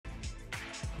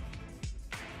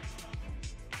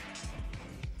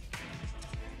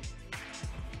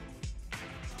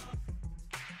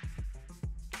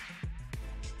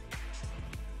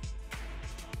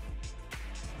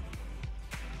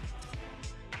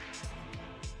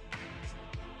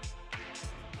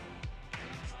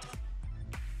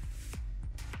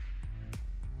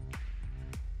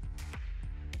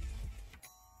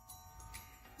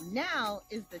Now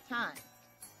is the time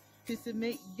to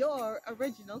submit your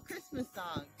original Christmas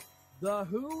song. The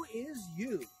Who is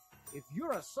You. If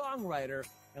you're a songwriter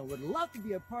and would love to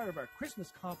be a part of our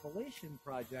Christmas compilation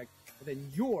project, then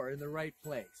you're in the right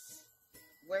place.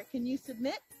 Where can you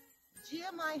submit?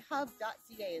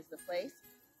 GMIHub.ca is the place.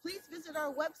 Please visit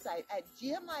our website at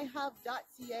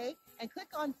GMIHub.ca and click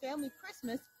on Family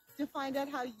Christmas to find out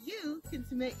how you can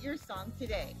submit your song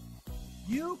today.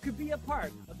 You could be a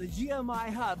part of the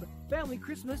GMI Hub Family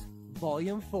Christmas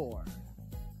Volume 4.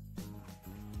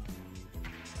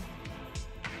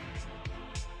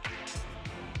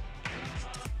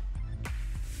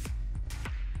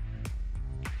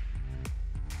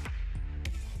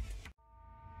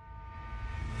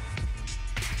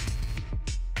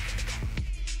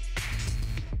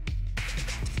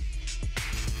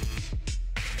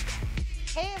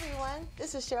 Hey everyone,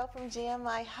 this is Cheryle from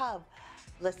GMIHub.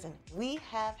 Listen, we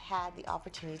have had the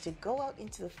opportunity to go out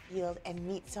into the field and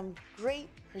meet some great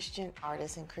Christian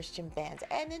artists and Christian bands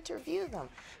and interview them.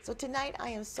 So tonight I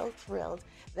am so thrilled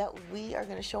that we are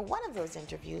going to show one of those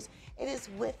interviews. It is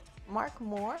with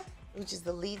Mohr, which is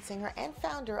the lead singer and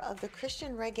founder of the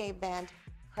Christian reggae band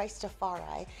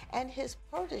Christafari, and his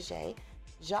protege,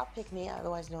 Jah Pickney,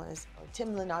 otherwise known as, or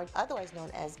Tim Linnard, otherwise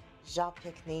known as Jah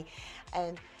Pickney.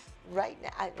 And right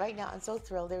now, I'm so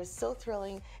thrilled. It was so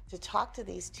thrilling to talk to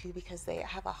these two because they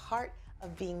have a heart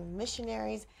of being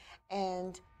missionaries,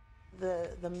 and the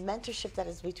mentorship that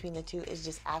is between the two is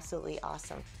just absolutely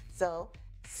awesome. So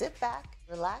sit back,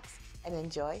 relax, and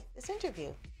enjoy this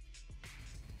interview.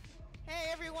 Hey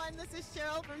everyone, this is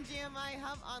Cheryle from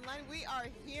GMIHub Online. We are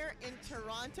here in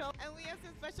Toronto, and we have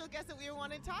some special guests that we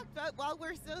want to talk about. While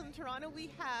we're still in Toronto,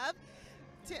 we have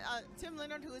Tim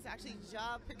Linnard, who is actually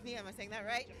Jah Pickney. Am I saying that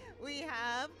right? We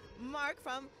have Mark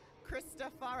from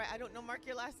Christafari. I don't know, Mark,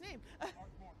 your last name.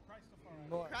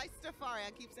 Mohr. Christafari.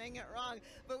 I keep saying it wrong.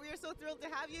 But we are so thrilled to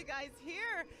have you guys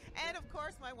here. And of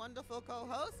course, my wonderful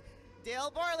co-host,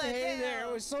 Dale Borland. Hey Dale. there.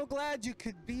 We're so glad you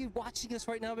could be watching us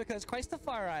right now because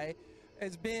Christafari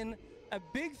has been a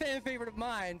big fan favorite of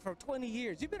mine for 20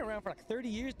 years. You've been around for like 30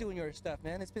 years doing your stuff,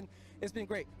 man. It's been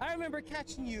great. I remember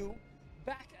catching you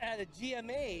back at a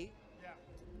GMA.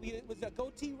 Yeah. It was a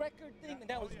goatee record thing, and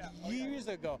that was years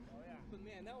ago. But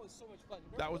man, that was so much fun.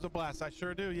 That was a blast. I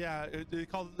sure do. Yeah, they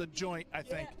called it the joint, I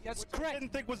think. That's Which correct. I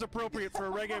didn't think was appropriate for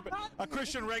a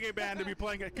Christian reggae band to be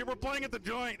playing it. We're playing at the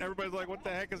joint. Everybody's like, "What the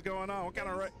heck is going on? What kind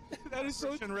of That is so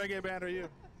Christian reggae band are you?"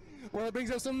 Well, it brings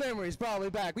up some memories,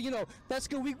 probably back. But you know, that's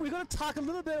good. We're going to talk a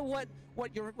little bit of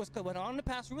what's going on in the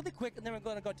past really quick, and then we're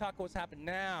going to go talk what's happening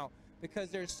now, because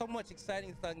there's so much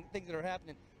exciting things that are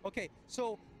happening. Okay,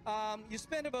 so you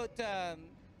spent about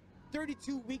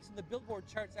 32 weeks in the Billboard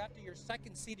charts after your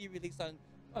second CD release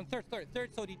on third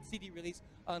CD release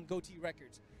on Goatee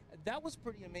Records. That was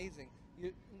pretty amazing. You're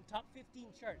in top 15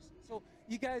 charts. So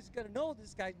you guys got to know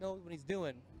this guy knows what he's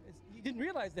doing. You didn't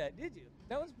realize that, did you?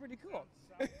 That was pretty cool.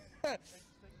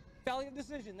 Valiant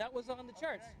Decision, that was on the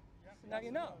charts. So now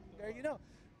you know. There you know.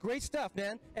 Great stuff,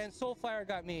 man. And Soulfire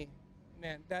got me.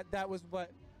 Man, that was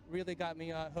what really got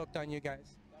me hooked on you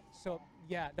guys. So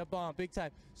yeah, the bomb, big time.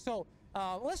 So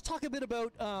let's talk a bit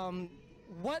about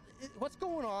what's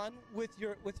going on with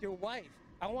your wife.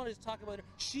 I wanted to talk about her.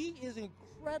 She is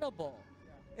incredible.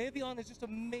 Avion is just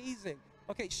amazing.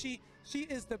 Okay, she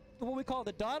is what we call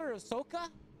the daughter of soca.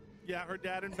 Yeah, her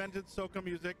dad invented soca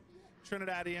music,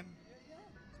 Trinidadian. Yeah,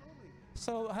 totally.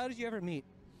 So how did you ever meet?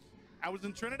 I was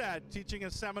in Trinidad teaching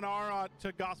a seminar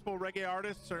to gospel reggae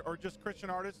artists or just Christian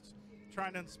artists,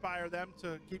 trying to inspire them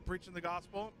to keep preaching the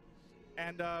gospel.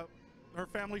 And her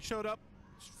family showed up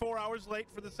 4 hours late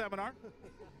for the seminar.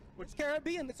 It's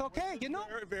Caribbean, it's okay, you know?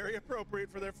 Very, very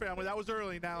appropriate for their family. That was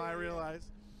early now, I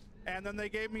realize. And then they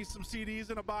gave me some CDs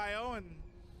and a bio, and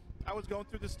I was going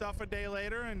through the stuff a day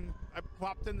later, and I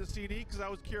popped in the CD because I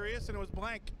was curious, and it was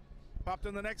blank. Popped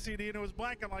in the next CD, and it was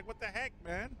blank. I'm like, what the heck,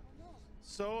 man?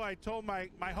 So I told my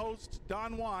host,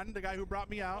 Don Juan, the guy who brought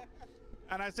me out,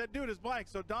 and I said, dude, it's blank.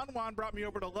 So Don Juan brought me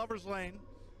over to Lover's Lane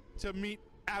to meet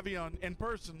Avion in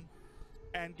person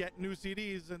and get new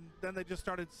CDs, and then they just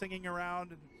started singing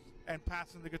around and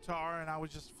passing the guitar, and I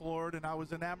was just floored, and I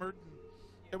was enamored.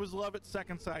 It was love at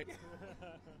second sight.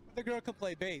 The girl can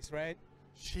play bass, right?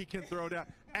 She can throw down,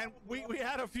 and we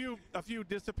had a few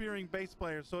disappearing bass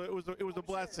players, so it was a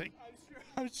blessing.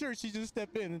 I'm sure she just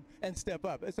step in and step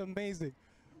up. It's amazing.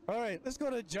 All right, let's go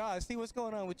to Jah. See what's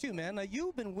going on with you, man. Now,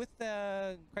 you've been with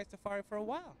Christafari for a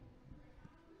while.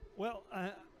 Well,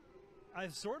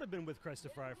 I've sort of been with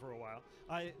Christafari for a while.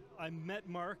 I met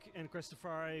Mark and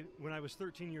Christafari when I was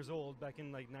 13 years old, back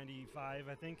in like '95,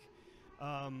 I think.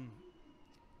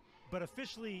 But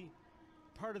officially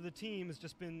part of the team has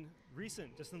just been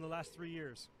recent, just in the last 3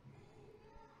 years.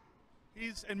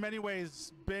 He's in many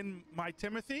ways been my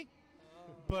Timothy,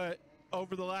 but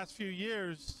over the last few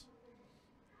years,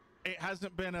 it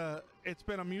hasn't been it's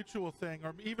been a mutual thing,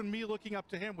 or even me looking up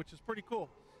to him, which is pretty cool.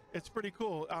 It's pretty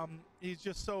cool. He's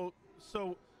just so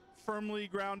firmly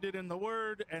grounded in the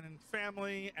Word and in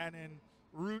family and in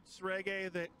roots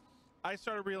reggae that I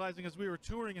started realizing as we were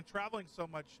touring and traveling so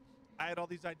much, I had all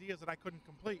these ideas that I couldn't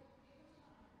complete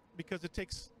because it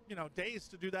takes, days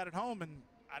to do that at home, and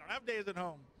I don't have days at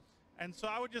home. And so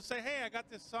I would just say, hey, I got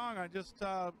this song. I just,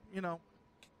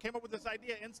 came up with this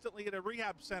idea instantly at a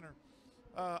rehab center.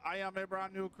 I am a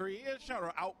brand new creation,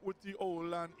 or out with the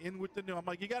old and in with the new. I'm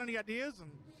like, you got any ideas? And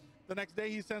the next day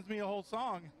he sends me a whole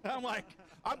song. I'm like,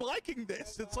 I'm liking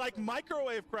this. It's like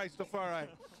microwave Christafari.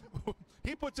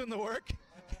 He puts in the work,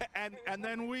 and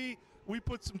then we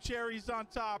put some cherries on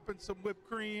top and some whipped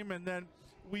cream, and then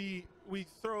we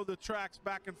throw the tracks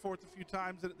back and forth a few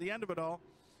times. And at the end of it all,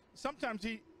 sometimes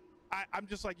I'm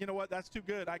just like, you know what, that's too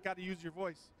good. I got to use your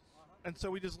voice. And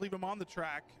so we just leave him on the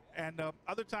track. And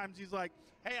other times he's like,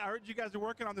 hey, I heard you guys are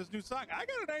working on this new song. I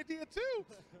got an idea too.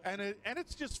 And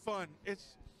it's just fun.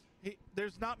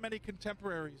 There's not many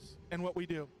contemporaries in what we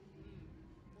do.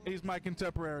 He's my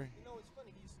contemporary. It's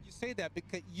funny you say that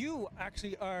because you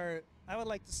actually are, I would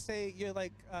like to say, you're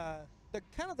like the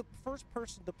kind of the first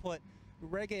person to put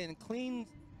reggae and clean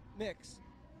mix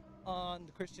on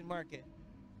the Christian market.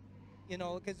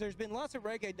 Because there's been lots of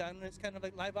reggae done, and it's kind of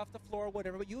like live off the floor or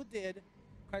whatever, but you did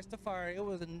Christafari. It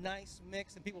was a nice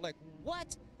mix, and people were like,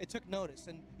 what? It took notice,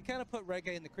 and you kind of put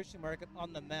reggae in the Christian market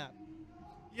on the map.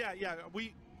 Yeah,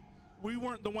 we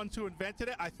weren't the ones who invented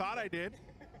it. I thought I did.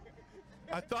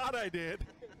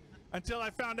 Until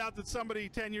I found out that somebody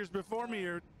 10 years before me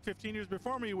or 15 years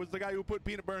before me was the guy who put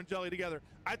peanut butter and jelly together.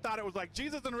 I thought it was like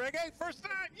Jesus and reggae, first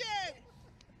time, yay!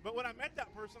 But when I met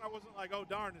that person, I wasn't like, oh,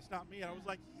 darn, it's not me. I was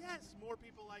like, yes, more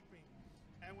people like me.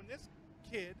 And when this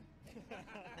kid,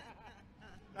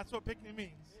 that's what Pickney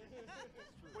means.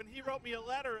 When he wrote me a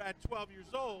letter at 12 years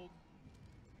old,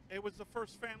 it was the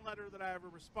first fan letter that I ever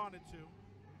responded to.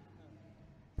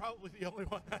 Probably the only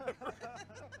one I ever.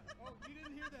 Oh, you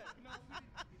didn't hear that? No,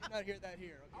 we did not hear that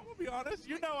here. Okay. I'm gonna be honest.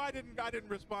 I didn't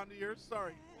respond to yours.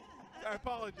 Sorry. I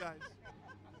apologize.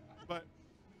 But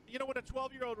when a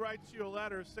 12-year-old writes you a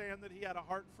letter saying that he had a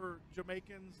heart for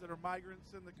Jamaicans that are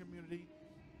migrants in the community,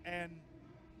 and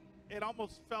it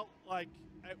almost felt like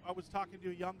I was talking to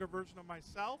a younger version of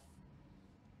myself,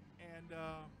 and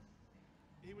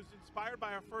he was inspired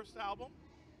by our first album,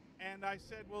 and I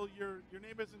said, well, your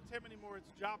name isn't Tim anymore,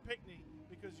 it's Jah Pickney,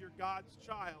 because you're God's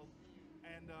child,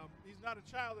 and he's not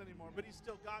a child anymore, but he's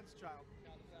still God's child,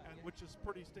 and which is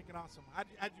pretty stinking awesome.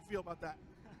 How'd you feel about that?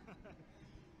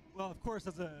 Well, of course,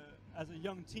 as a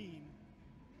young teen,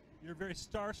 you're very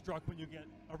starstruck when you get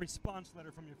a response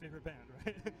letter from your favorite band,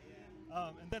 right?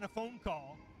 And then a phone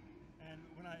call, and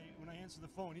when I answer the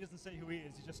phone, he doesn't say who he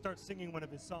is. He just starts singing one of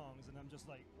his songs, and I'm just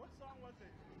like, What song was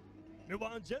it? Me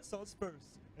want jet sauce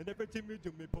first, and everything we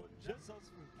do, me put jet sauce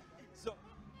first. So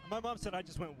my mom said I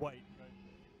just went white.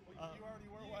 Right? You already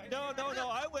were white. No,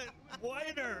 I went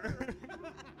whiter.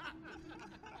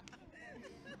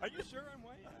 Are you sure I'm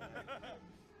white?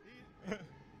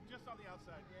 Just on the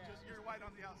outside. Just you're white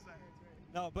on the outside.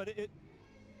 No, but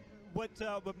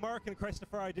what Mark and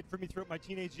Christafari did for me throughout my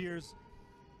teenage years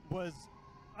was,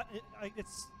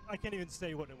 I can't even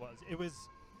say what it was. It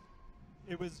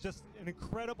was just an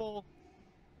incredible,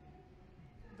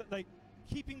 like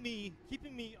keeping me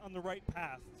on the right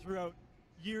path throughout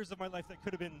years of my life that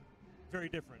could have been very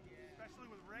different. Especially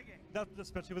with reggae.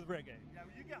 Especially with reggae. Yeah,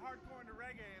 you get hardcore into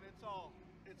reggae and it's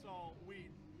all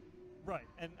weed. Right,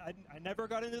 and I never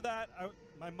got into that.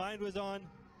 My mind was on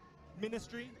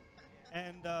ministry,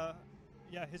 and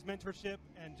his mentorship,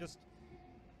 and just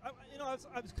I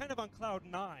was kind of on cloud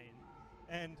 9,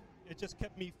 and it just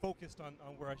kept me focused on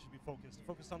where I should be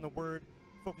focused on the Word,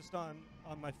 focused on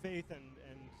my faith and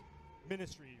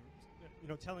ministry,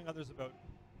 telling others about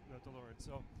the Lord.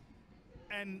 So.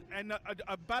 And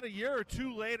about a year or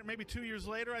two later, maybe 2 years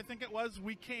later, I think it was,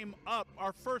 we came up.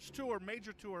 Our first tour,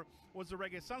 major tour, was the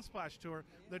Reggae Sunsplash tour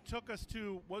that took us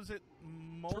to, was it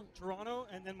Toronto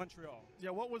and then Montreal.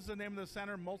 Yeah, what was the name of the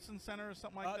center? Molson Center or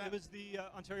something like that? It was the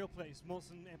Ontario Place,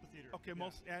 Molson Amphitheater. Okay, yeah.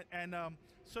 Molson, and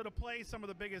so to play some of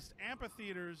the biggest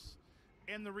amphitheaters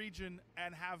in the region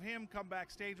and have him come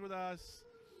backstage with us.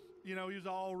 He was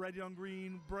all red, young,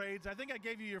 green, braids. I think I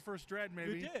gave you your first dread,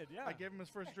 maybe. You did, yeah. I gave him his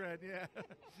first dread, yeah.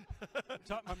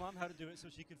 Taught my mom how to do it so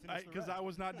she could finish the rest. Because I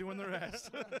was not doing the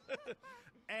rest.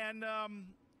 And,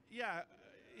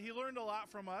 he learned a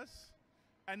lot from us.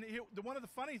 And one of the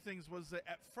funny things was that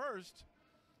at first,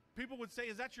 people would say,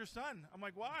 "Is that your son?" I'm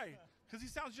like, "Why?" Because he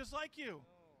sounds just like you.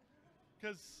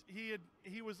 Because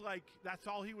he was like, that's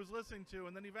all he was listening to.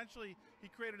 And then eventually he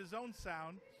created his own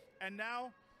sound. And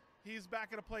now he's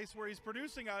back at a place where he's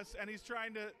producing us and he's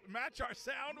trying to match our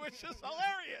sound, which is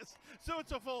hilarious. So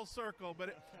it's a full circle.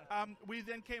 But we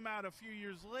then came out a few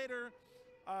years later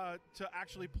to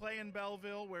actually play in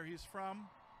Belleville, where he's from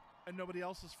and nobody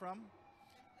else is from.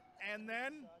 And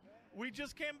then we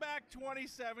just came back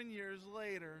 27 years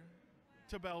later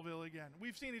to Belleville again.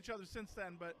 We've seen each other since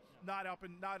then, but not up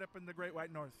in the Great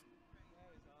White North.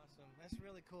 That is awesome. That's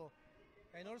really cool.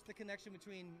 I noticed the connection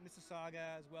between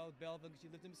Mississauga as well as Belleville, because you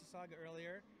lived in Mississauga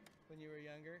earlier when you were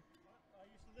younger. I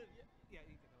used to live. Yeah,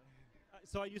 you can go ahead.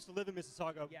 So I used to live in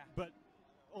Mississauga, but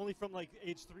only from like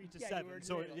age 3 to 7. You were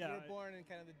so you were born in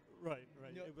kind of the right.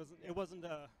 No, it wasn't.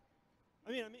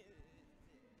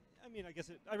 I guess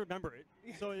I remember it,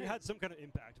 so it had some kind of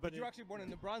impact. But you were actually born in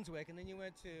New Brunswick, and then you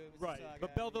went to Mississauga. Right,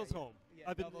 but Belleville's home. Yeah,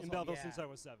 I've been in Belleville since I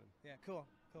was 7. Yeah, cool.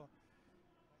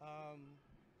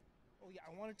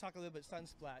 I want to talk a little bit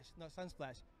Sunsplash.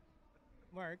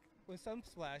 Mark, with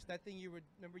Sunsplash, that thing you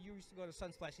used to go to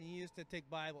Sunsplash and you used to take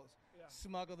Bibles,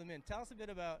 smuggle them in. Tell us a bit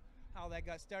about how that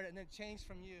got started and then changed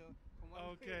from you.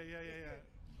 Okay, yeah.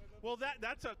 Well,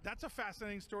 that's a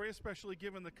fascinating story, especially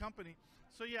given the company.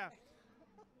 So yeah,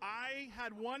 I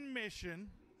had one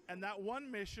mission, and that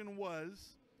one mission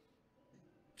was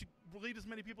to lead as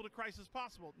many people to Christ as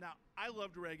possible. Now, I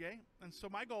loved reggae, and so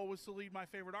my goal was to lead my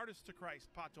favorite artists to Christ,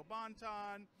 Pato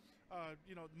Banton,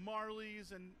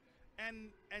 Marley's,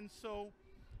 and so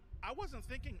I wasn't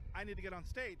thinking I need to get on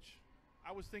stage.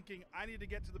 I was thinking I need to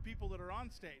get to the people that are on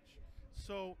stage.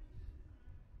 So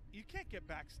you can't get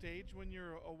backstage when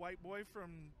you're a white boy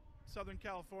from Southern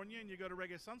California and you go to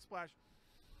Reggae Sunsplash.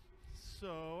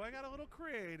 So I got a little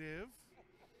creative.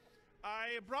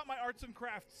 I brought my arts and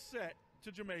crafts set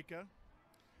to Jamaica,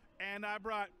 and I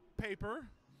brought paper,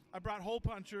 I brought hole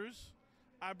punchers,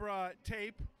 I brought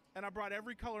tape, and I brought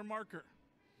every color marker.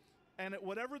 And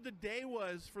whatever the day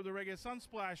was for the Reggae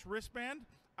Sunsplash wristband,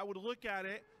 I would look at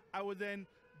it, I would then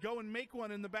go and make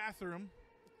one in the bathroom,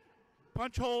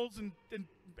 punch holes, and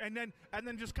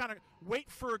then just kind of wait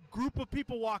for a group of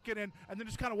people walking in, and then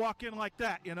just kind of walk in like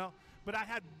that, But I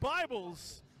had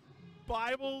Bibles,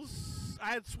 I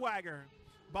had swagger.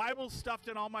 Bibles stuffed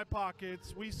in all my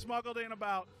pockets. We smuggled in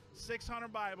about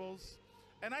 600 Bibles.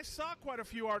 And I saw quite a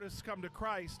few artists come to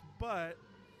Christ, but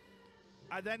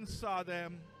I then saw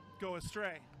them go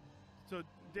astray. So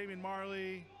Damian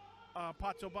Marley,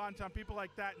 Pato Banton, people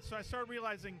like that. And so I started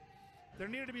realizing there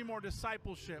needed to be more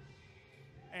discipleship.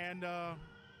 And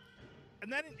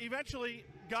then eventually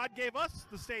God gave us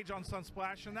the stage on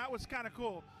Sunsplash, and that was kind of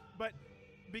cool. But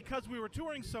because we were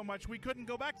touring so much, we couldn't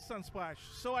go back to Sunsplash.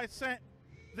 So I sent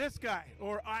this guy,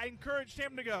 or I encouraged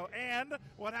him to go. And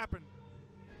what happened?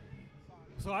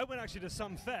 So I went actually to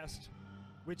Some Fest,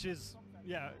 which is,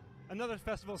 another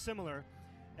festival similar.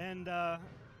 And I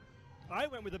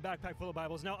went with a backpack full of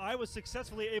Bibles. Now, I was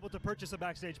successfully able to purchase a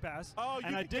backstage pass,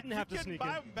 and I didn't have to sneak in. You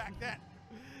couldn't buy them back then.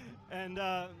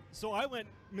 And so I went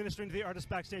ministering to the artists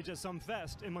backstage at Some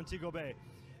Fest in Montego Bay.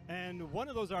 And one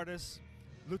of those artists,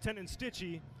 Lieutenant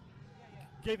Stitchy,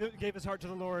 gave his heart to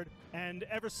the Lord, and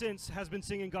ever since has been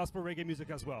singing gospel reggae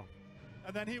music as well.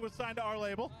 And then he was signed to our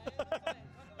label.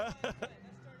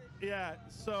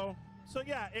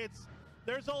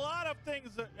 There's a lot of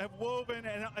things that have woven,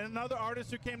 and another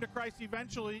artist who came to Christ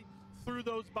eventually through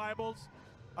those Bibles,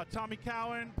 Tommy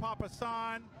Cowan, Papa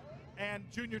San, and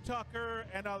Junior Tucker,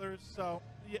 and others. So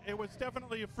it was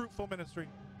definitely a fruitful ministry.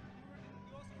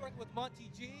 You also work with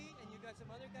Monty G, and you got some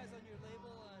other guys on your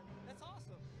label. That's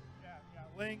awesome. Yeah.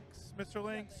 Lynx, Mr.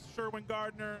 Lynx, Sherwin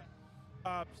Gardner,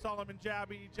 Solomon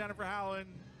Jabby, Jennifer Howland.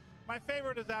 My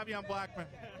favorite is Avion Blackman.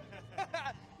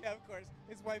 Yeah, of course.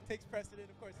 His wife takes precedent,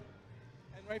 of course,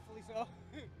 and rightfully so.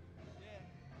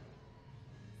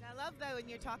 I love that when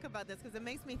you talk about this, because it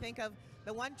makes me think of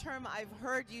the one term I've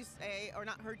heard you say, or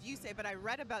not heard you say, but I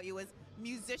read about you, was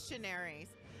musicianaries.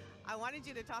 I wanted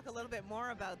you to talk a little bit more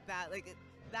about that. Like,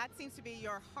 that seems to be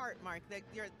your heart, Mark.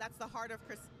 That's the heart of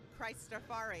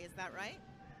Christafari. Is that right?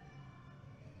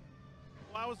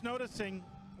 Well, I was noticing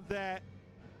that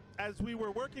as we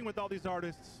were working with all these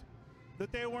artists,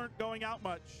 that they weren't going out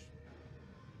much.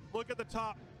 Look at the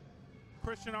top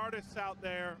Christian artists out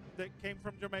there that came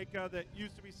from Jamaica that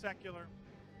used to be secular,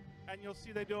 and you'll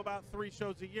see they do about 3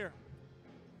 shows a year.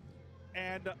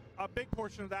 And a big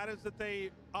portion of that is that they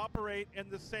operate in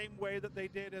the same way that they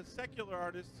did as secular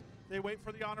artists. They wait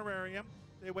for the honorarium,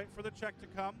 they wait for the check to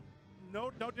come.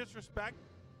 No disrespect,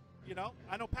 You know,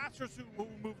 I know pastors who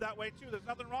move that way too. There's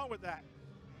nothing wrong with that.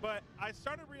 But I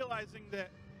started realizing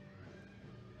that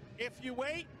if you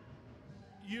wait,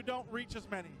 you don't reach as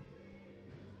many.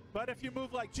 But if you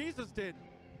move like Jesus did,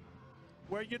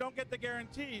 where you don't get the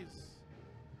guarantees,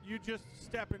 you just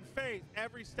step in faith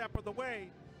every step of the way.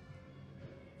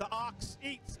 The ox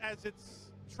eats as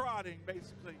it's trotting,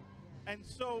 basically. And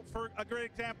so, for a great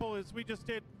example is we just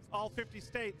did all 50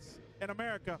 states in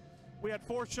America. We had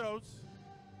 4 shows.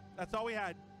 That's all we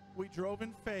had. We drove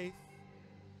in faith,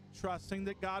 trusting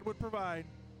that God would provide.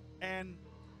 And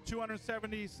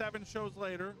 277 shows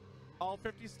later, all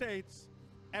 50 states,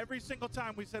 every single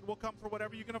time we said, we'll come for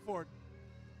whatever you can afford.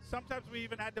 Sometimes we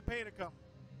even had to pay to come.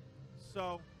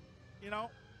 So, you know,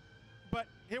 but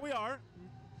here we are,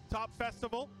 top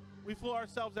festival. We flew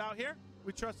ourselves out here.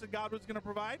 We trusted God was going to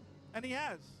provide, and he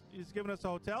has. He's given us a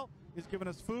hotel. He's given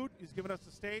us food. He's given us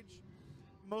a stage.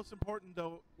 Most important,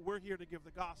 though, we're here to give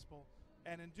the gospel.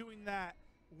 And in doing that,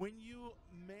 when you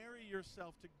marry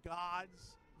yourself to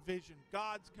God's vision,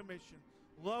 God's commission,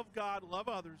 love God, love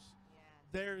others,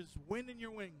 there's wind in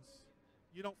your wings.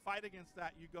 You don't fight against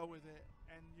that. You go with it,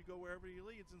 and you go wherever he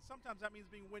leads. And sometimes that means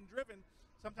being wind-driven.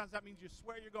 Sometimes that means you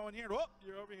swear you're going here, and oh,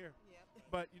 you're over here. Yep.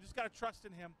 But you just got to trust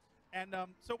in him. And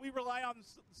so we rely on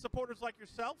supporters like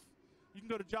yourself. You can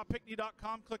go to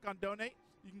JahPickney.com, click on donate.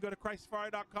 You can go to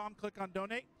Christafari.com, click on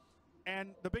donate.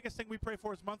 And the biggest thing we pray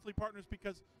for is monthly partners,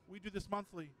 because we do this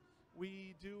monthly.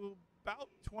 We do about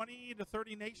 20 to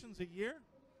 30 nations a year.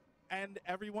 And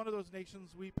every one of those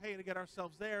nations we pay to get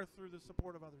ourselves there through the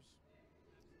support of others.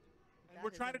 And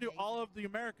we're trying to do all of the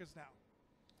Americas now.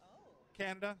 Oh.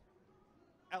 Canada,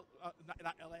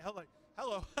 not LA,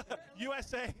 hello,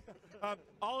 USA,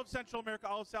 all of Central America,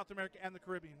 all of South America, and the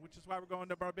Caribbean, which is why we're going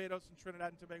to Barbados and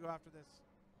Trinidad and Tobago after this.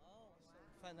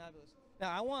 Oh, fabulous.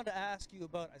 Now, I wanted to ask you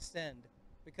about Ascend,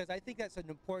 because I think that's an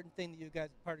important thing that you guys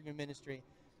are part of your ministry.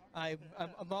 I'm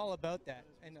all about that.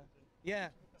 And yeah,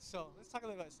 so let's talk a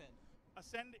little about Ascend.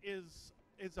 Ascend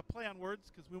is a play on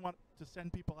words, because we want to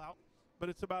send people out, but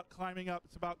it's about climbing up.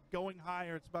 It's about going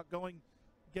higher. It's about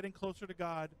getting closer to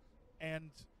God,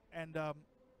 and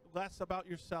less about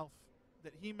yourself,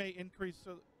 that he may increase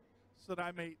so that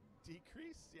I may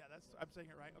decrease. Yeah, I'm saying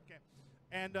it right. Okay.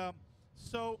 And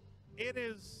so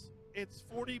it's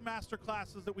 40 master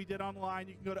classes that we did online.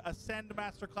 You can go to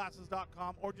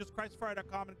ascendmasterclasses.com or just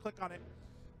Christafari.com and click on it.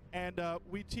 And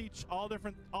we teach all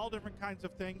different kinds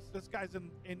of things. This guy's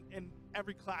in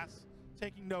every class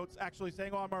taking notes, actually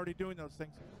saying, oh, I'm already doing those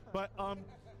things. But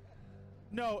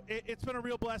no, it's been a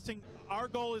real blessing. Our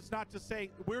goal is not to say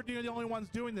we're the only ones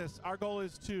doing this. Our goal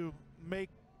is to make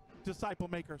disciple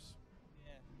makers.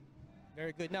 Yeah,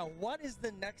 very good. Now, what is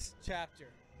the next chapter?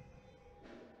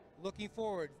 Looking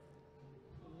forward,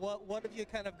 what have you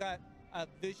kind of got a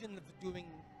vision of doing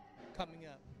coming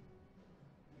up?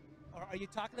 Or are you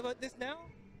talking about this now?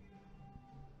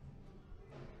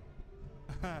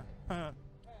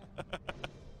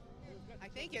 I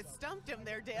think it stumped him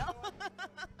there, Dale.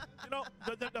 You know,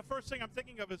 the first thing I'm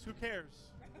thinking of is who cares?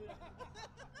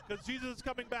 Because Jesus is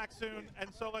coming back soon, and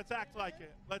so let's act like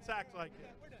it. Let's act like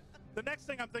it. The next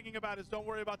thing I'm thinking about is don't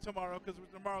worry about tomorrow, because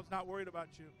tomorrow's not worried about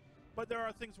you. But there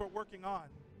are things we're working on.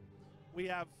 We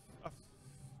have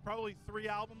probably 3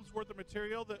 albums worth of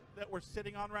material that we're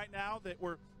sitting on right now that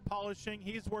we're polishing.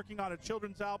 He's working on a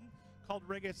children's album called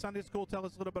Reggae Sunday School. Tell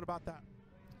us a little bit about that.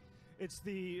 It's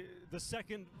the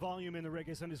second volume in the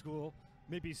Reggae Sunday School,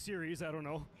 maybe series, I don't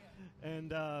know.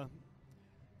 And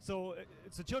so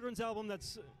it's a children's album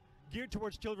that's geared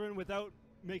towards children without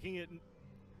making it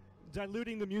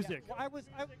diluting the music. Yeah, well,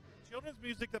 children's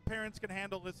music that parents can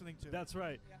handle listening to. That's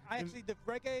right. Yeah, actually, the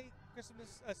Reggae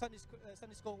Christmas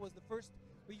Sunday School was the first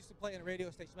we used to play on a radio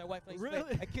station. My wife and I used to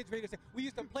play a kids radio station. We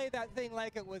used to play that thing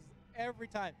like it was every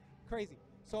time. Crazy.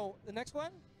 So the next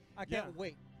one, I can't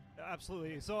wait.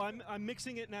 Absolutely. So I'm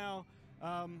mixing it now.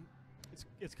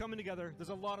 It's coming together. There's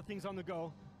a lot of things on the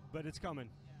go, but it's coming.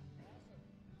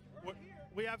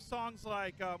 We have songs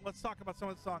like, let's talk about some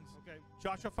of the songs. Okay.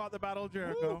 Joshua Fought the Battle of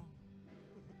Jericho.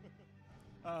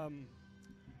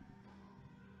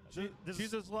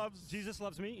 Jesus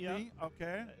Loves Me, yeah.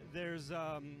 Okay. There's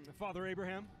Father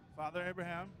Abraham. Father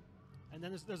Abraham. And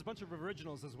then there's a bunch of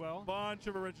originals as well. Bunch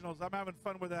of originals. I'm having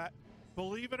fun with that.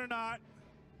 Believe it or not,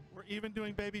 we're even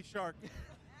doing Baby Shark.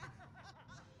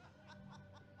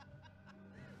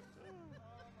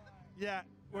 Yeah,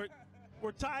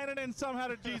 we're tying it in somehow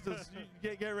to Jesus.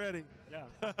 Get ready. Yeah,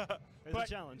 it's a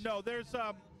challenge. No, there's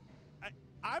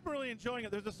I'm really enjoying it.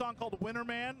 There's a song called Winter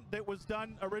Man that was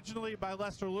done originally by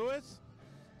Lester Lewis.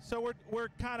 So we're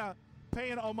kind of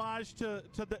paying homage to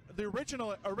the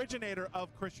originator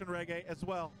of Christian reggae as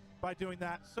well. by doing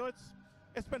that. So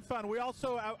it's been fun. We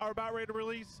also are about ready to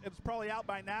release, it's probably out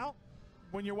by now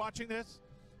when you're watching this,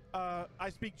 I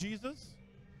Speak Jesus,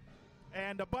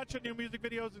 and a bunch of new music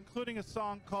videos, including a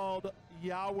song called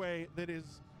Yahweh that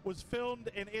was filmed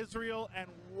in Israel, and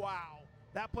wow,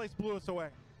 that place blew us away.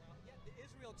 Yeah, the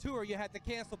Israel tour you had to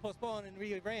cancel, postpone, and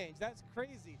rearrange. That's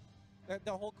crazy.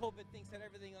 The whole COVID thing set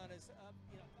everything on us up.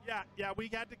 You know. Yeah, we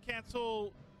had to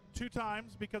cancel 2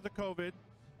 times because of COVID,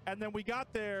 and then we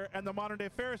got there, and the Modern Day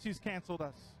Pharisees canceled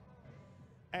us,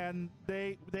 and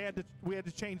we had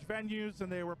to change venues,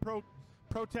 and they were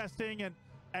protesting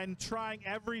and trying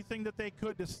everything that they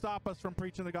could to stop us from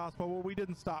preaching the gospel. Well, we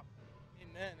didn't stop.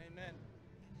 Amen, amen.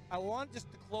 I want just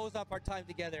to close up our time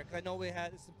together, because I know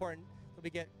it's important that we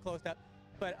get closed up,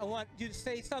 but I want you to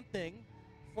say something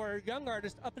for young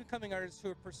artists, up-and-coming artists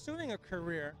who are pursuing a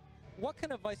career. What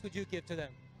kind of advice would you give to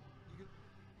them?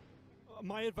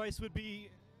 My advice would be,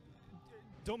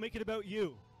 don't make it about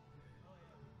you.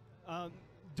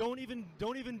 Don't even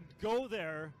go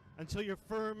there until you're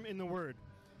firm in the word,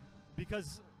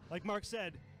 because, like Mark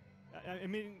said, I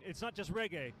mean, it's not just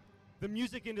reggae. The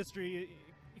music industry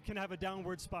can have a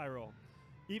downward spiral.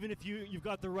 Even if you've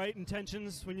got the right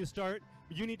intentions when you start,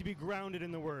 you need to be grounded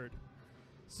in the word.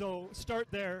 So start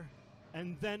there,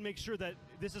 and then make sure that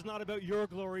this is not about your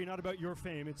glory, not about your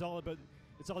fame. It's all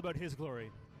about His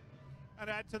glory. And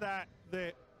add to that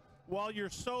while you're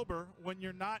sober, when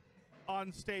you're not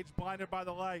on stage blinded by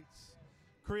the lights,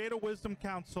 create a wisdom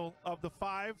council of the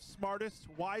 5 smartest,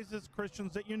 wisest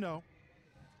Christians that you know,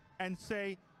 and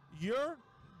say, your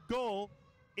goal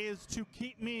is to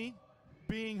keep me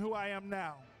being who I am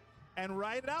now. And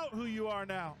write out who you are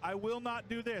now. I will not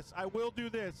do this. I will do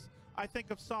this. I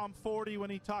think of Psalm 40 when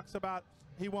he talks about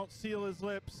he won't seal his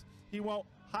lips. He won't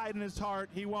hide in his heart.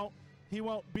 He won't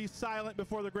be silent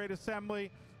before the great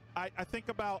assembly. I think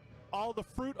about all the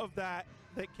fruit of that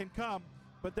can come,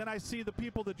 but then I see the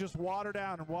people that just water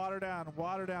down and water down and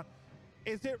water down.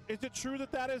 Is it true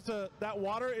that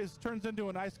water turns into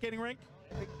an ice skating rink?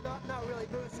 Not really,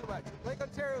 moves too much. Lake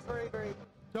Ontario is very, very...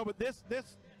 No, but this the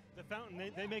fountain,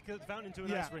 they make the fountain into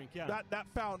an ice rink, yeah. That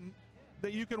fountain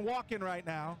that you can walk in right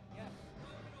now. Yeah.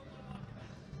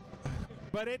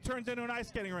 But it turns into an ice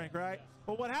skating rink, right?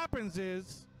 But what happens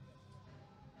is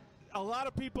a lot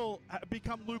of people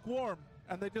become lukewarm,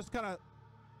 and they just kind of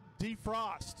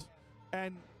defrost,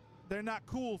 and they're not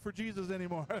cool for Jesus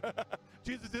anymore.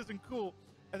 Jesus isn't cool.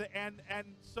 And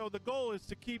so the goal is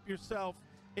to keep yourself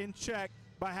in check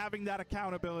by having that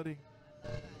accountability.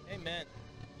 Amen.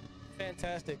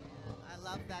 Fantastic. I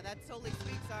love that. That totally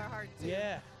speaks our heart too.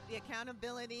 Yeah. The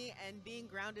accountability and being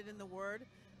grounded in the word.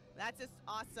 That's just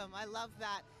awesome. I love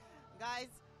that. Guys,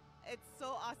 it's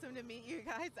so awesome to meet you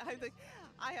guys.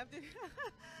 I have to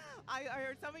I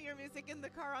heard some of your music in the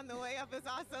car on the way up. Is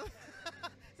awesome.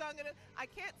 So I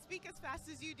can't speak as fast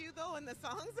as you do though in the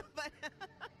songs, but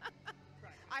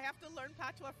I have to learn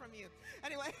patois from you.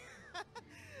 Anyway,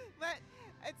 but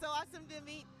it's so awesome to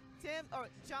meet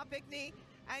Jah Pickney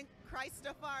and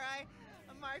Christafari.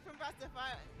 Mark from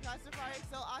Christafari.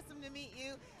 So awesome to meet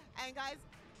you. And guys,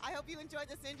 I hope you enjoyed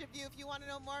this interview. If you want to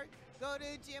know more, go to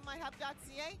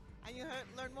GMIHub.ca and you'll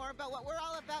learn more about what we're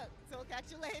all about. So we'll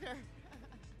catch you later.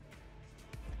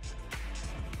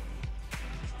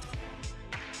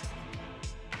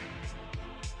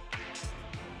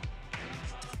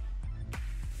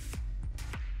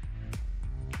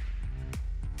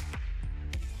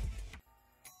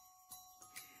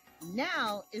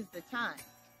 Now is the time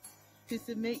to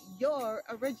submit your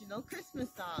original Christmas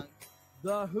song.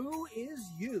 The Who is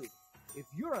You. If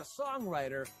you're a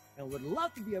songwriter and would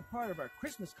love to be a part of our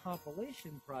Christmas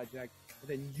compilation project,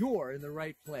 then you're in the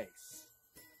right place.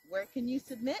 Where can you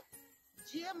submit?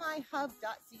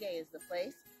 GMIHub.ca is the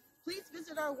place. Please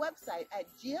visit our website at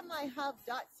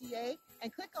GMIHub.ca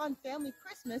and click on Family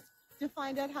Christmas to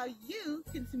find out how you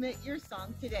can submit your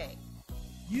song today.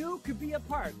 You could be a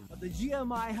part of the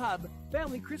GMI Hub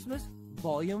Family Christmas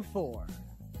Volume 4.